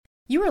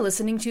You are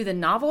listening to the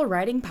Novel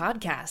Writing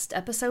Podcast,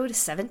 episode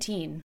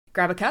 17.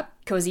 Grab a cup,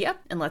 cozy up,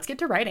 and let's get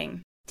to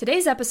writing.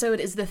 Today's episode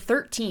is the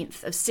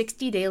 13th of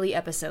 60 daily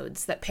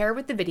episodes that pair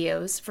with the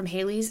videos from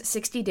Haley's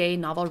 60-Day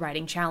Novel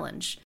Writing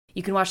Challenge.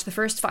 You can watch the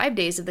first 5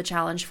 days of the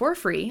challenge for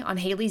free on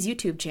Haley's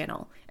YouTube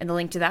channel, and the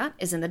link to that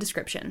is in the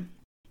description.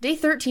 Day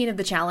 13 of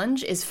the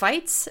challenge is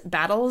Fights,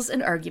 Battles,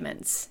 and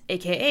Arguments,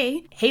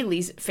 aka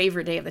Haley's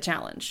favorite day of the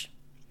challenge.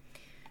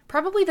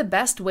 Probably the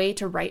best way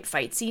to write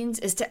fight scenes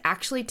is to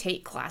actually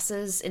take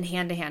classes in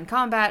hand-to-hand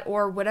combat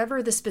or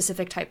whatever the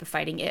specific type of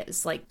fighting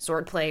is, like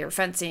swordplay or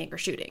fencing or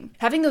shooting.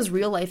 Having those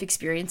real-life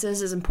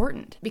experiences is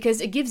important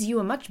because it gives you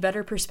a much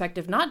better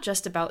perspective not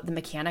just about the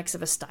mechanics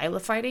of a style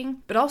of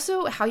fighting, but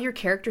also how your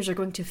characters are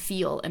going to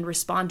feel and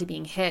respond to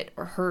being hit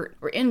or hurt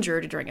or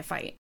injured during a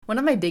fight. One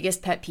of my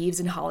biggest pet peeves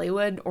in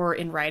Hollywood or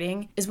in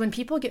writing is when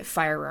people get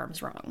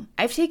firearms wrong.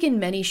 I've taken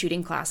many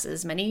shooting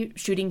classes, many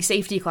shooting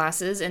safety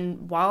classes,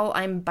 and while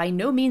I'm by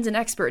no means an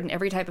expert in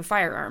every type of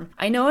firearm,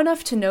 I know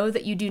enough to know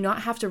that you do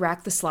not have to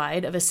rack the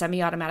slide of a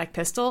semi-automatic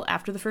pistol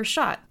after the first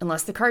shot,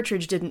 unless the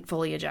cartridge didn't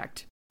fully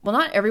eject. Well,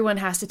 not everyone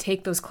has to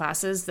take those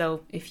classes,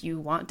 though if you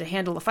want to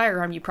handle a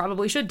firearm, you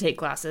probably should take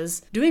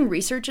classes. Doing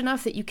research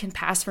enough that you can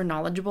pass for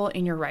knowledgeable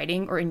in your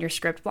writing or in your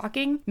script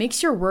blocking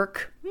makes your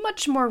work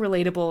much more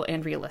relatable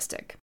and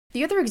realistic.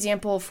 The other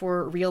example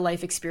for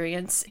real-life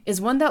experience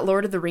is one that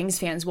Lord of the Rings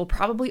fans will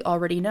probably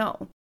already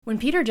know. When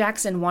Peter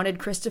Jackson wanted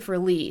Christopher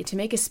Lee to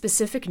make a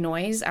specific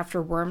noise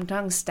after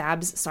Wormtongue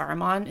stabs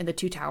Saruman in the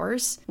Two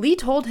Towers, Lee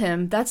told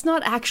him that's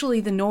not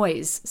actually the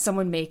noise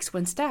someone makes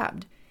when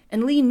stabbed.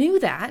 And Lee knew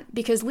that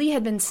because Lee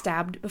had been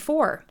stabbed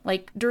before,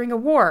 like during a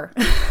war.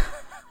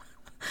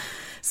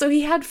 So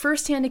he had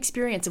firsthand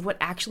experience of what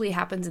actually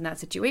happens in that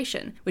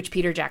situation, which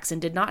Peter Jackson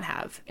did not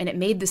have, and it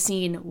made the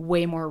scene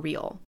way more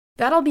real.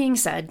 That all being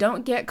said,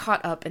 don't get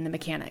caught up in the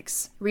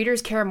mechanics.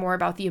 Readers care more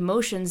about the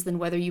emotions than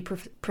whether you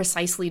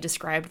precisely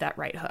described that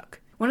right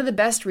hook. One of the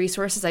best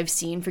resources I've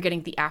seen for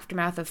getting the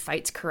aftermath of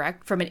fights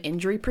correct from an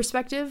injury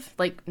perspective,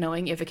 like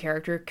knowing if a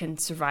character can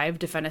survive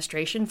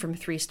defenestration from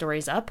 3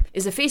 stories up,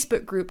 is a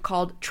Facebook group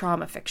called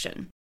Trauma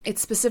Fiction.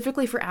 It's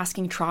specifically for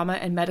asking trauma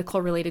and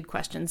medical-related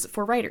questions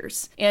for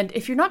writers. And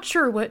if you're not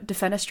sure what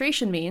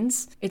defenestration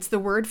means, it's the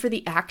word for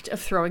the act of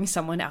throwing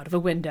someone out of a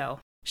window.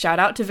 Shout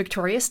out to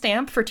Victoria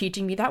Stamp for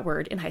teaching me that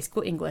word in high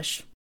school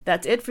English.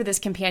 That's it for this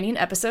companion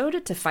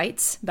episode to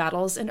Fights,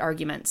 Battles, and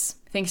Arguments.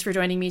 Thanks for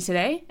joining me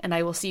today, and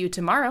I will see you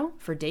tomorrow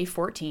for Day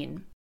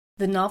 14.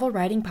 The Novel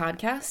Writing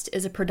Podcast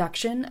is a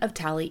production of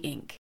Tally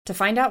Inc. To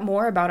find out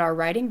more about our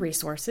writing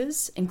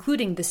resources,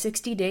 including the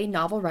 60-Day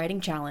Novel Writing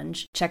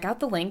Challenge, check out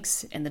the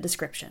links in the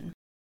description.